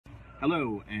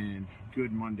Hello and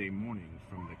good Monday morning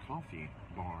from the coffee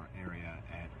bar area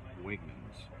at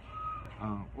Wegmans.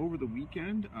 Over the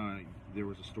weekend, there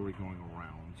was a story going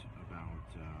around about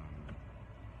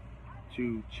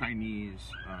two Chinese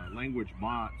language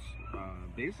bots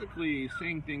basically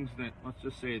saying things that, let's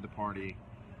just say, the party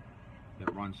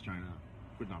that runs China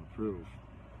could not approve.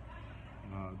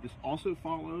 This also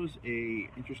follows a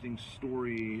interesting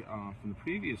story from the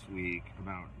previous week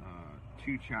about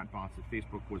two chatbots that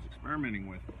Facebook was experimenting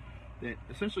with that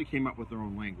essentially came up with their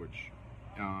own language,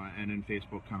 and then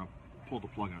Facebook kind of pulled the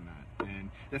plug on that. And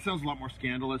that sounds a lot more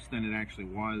scandalous than it actually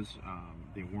was.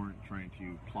 They weren't trying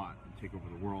to plot and take over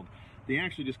the world. They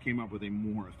actually just came up with a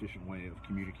more efficient way of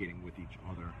communicating with each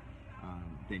other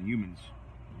than humans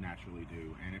naturally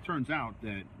do. And it turns out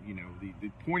that, you know, the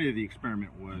point of the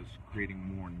experiment was creating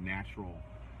more natural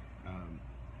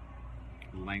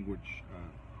language.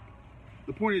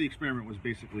 The point of the experiment was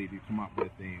basically to come up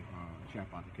with a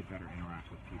chatbot that could better interact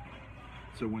with people.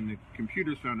 So when the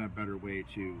computers found a better way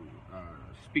to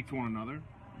speak to one another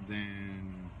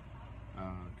than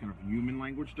kind of human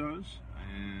language does,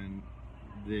 and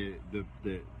the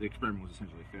experiment was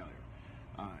essentially a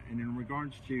failure. And in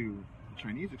regards to the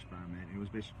Chinese experiment, it was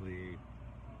basically,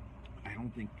 I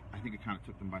think it kind of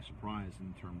took them by surprise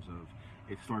in terms of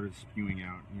it started spewing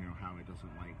out, you know, how it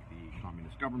doesn't like the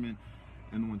communist government.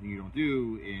 And the one thing you don't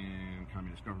do in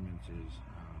communist governments is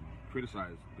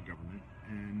criticize the government.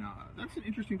 And that's an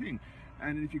interesting thing.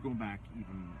 And if you go back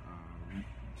even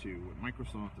to what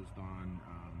Microsoft has done,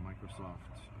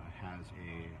 Microsoft has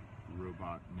a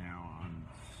robot now on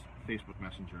Facebook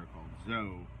Messenger called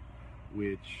Zoe,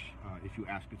 which if you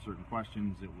ask it certain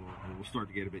questions, it will start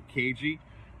to get a bit cagey,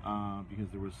 because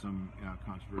there was some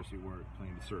controversy where it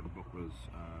claimed a certain book was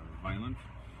violent.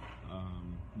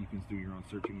 You can do your own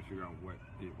searching to figure out what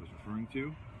it was referring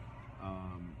to,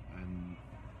 and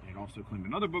it also claimed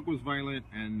another book was violent,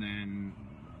 and then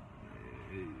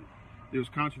there was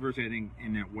controversy, I think,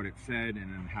 in that what it said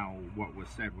and then how what was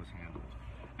said was handled.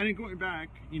 And then going back,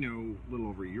 you know, a little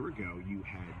over a year ago, you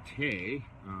had Tay,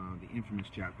 the infamous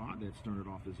chatbot that started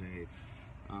off as a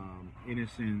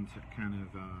innocent kind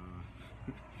of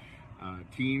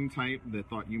teen type that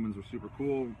thought humans were super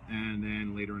cool, and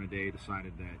then later in the day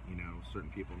decided that, you know, certain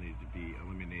people needed to be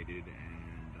eliminated, and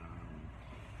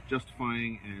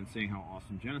justifying and saying how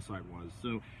awesome genocide was.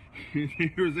 So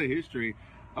there's a history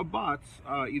of bots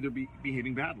either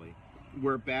behaving badly,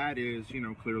 where bad is, you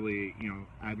know, clearly, you know,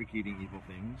 advocating evil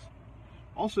things,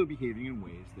 also behaving in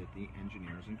ways that the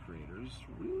engineers and creators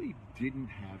really didn't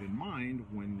have in mind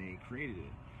when they created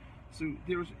it. So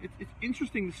it's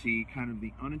interesting to see kind of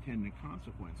the unintended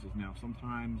consequences. Now,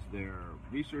 sometimes they're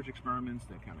research experiments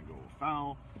that kind of go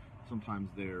afoul. Sometimes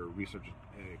they're research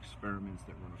experiments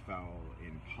that run afoul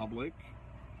in public,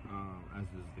 as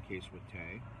is the case with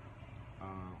Tay.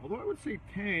 Although I would say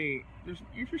Tay, there's an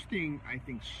interesting, I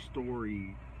think,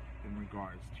 story in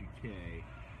regards to Tay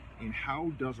in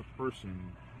how does a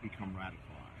person become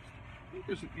radicalized. I think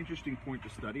there's an interesting point to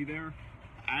study there.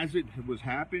 As it was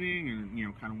happening, and, you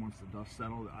know, kind of once the dust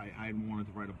settled, I wanted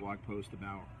to write a blog post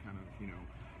about kind of, you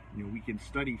know, we can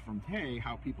study from Tay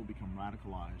how people become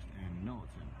radicalized and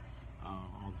militant.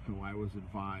 Although I was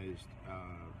advised,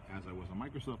 as I was a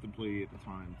Microsoft employee at the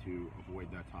time, to avoid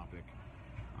that topic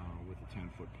with a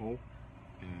 10-foot pole,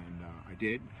 and I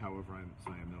did. However, since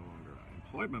I am no longer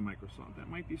employed by Microsoft, that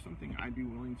might be something I'd be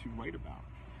willing to write about,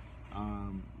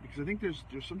 because I think there's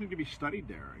something to be studied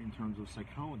there in terms of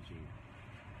psychology.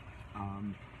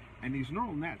 And these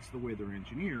neural nets, the way they're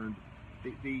engineered,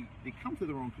 they come to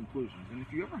their own conclusions. And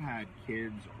if you ever had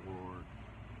kids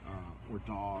or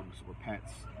dogs or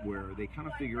pets where they kind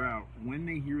of figure out when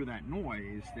they hear that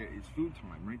noise that it's food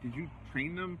time, right? Did you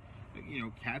train them? You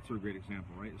know, cats are a great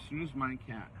example, right? As soon as my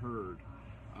cat heard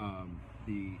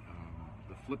the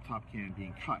flip top can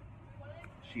being cut,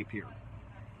 she appeared.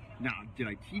 Now, did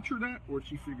I teach her that, or did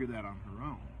she figure that on her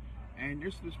own? And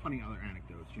there's plenty of other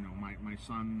anecdotes. You know, my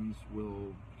sons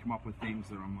will come up with things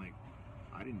that I'm like,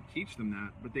 I didn't teach them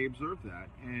that, but they observed that.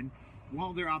 And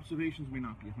while their observations may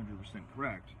not be 100%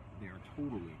 correct, they are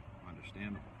totally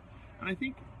understandable. And I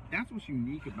think that's what's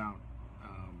unique about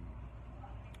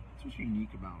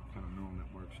kind of neural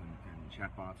networks and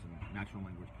chatbots and natural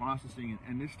language processing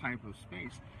and this type of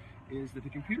space, is that the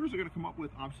computers are going to come up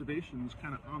with observations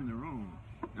kind of on their own.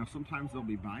 Now, sometimes they'll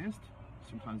be biased,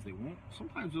 sometimes they won't.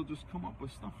 Sometimes they'll just come up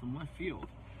with stuff from left field.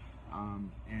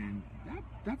 And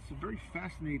that's a very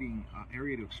fascinating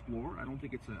area to explore. I don't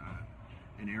think it's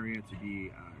an area to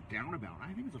be down about.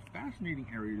 I think it's a fascinating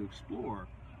area to explore,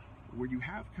 where you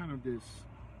have kind of this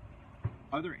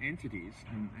other entities,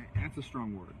 and that's a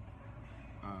strong word,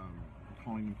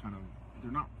 calling them kind of,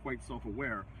 they're not quite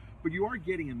self-aware, but you are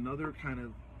getting another kind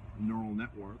of neural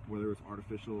network, whether it's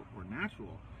artificial or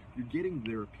natural. You're getting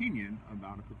their opinion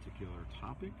about a particular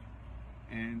topic,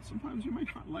 and sometimes you might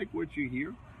not like what you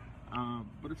hear,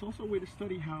 but it's also a way to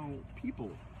study how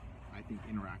people, I think,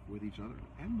 interact with each other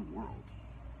and the world.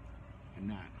 And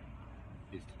that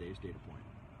is today's data point.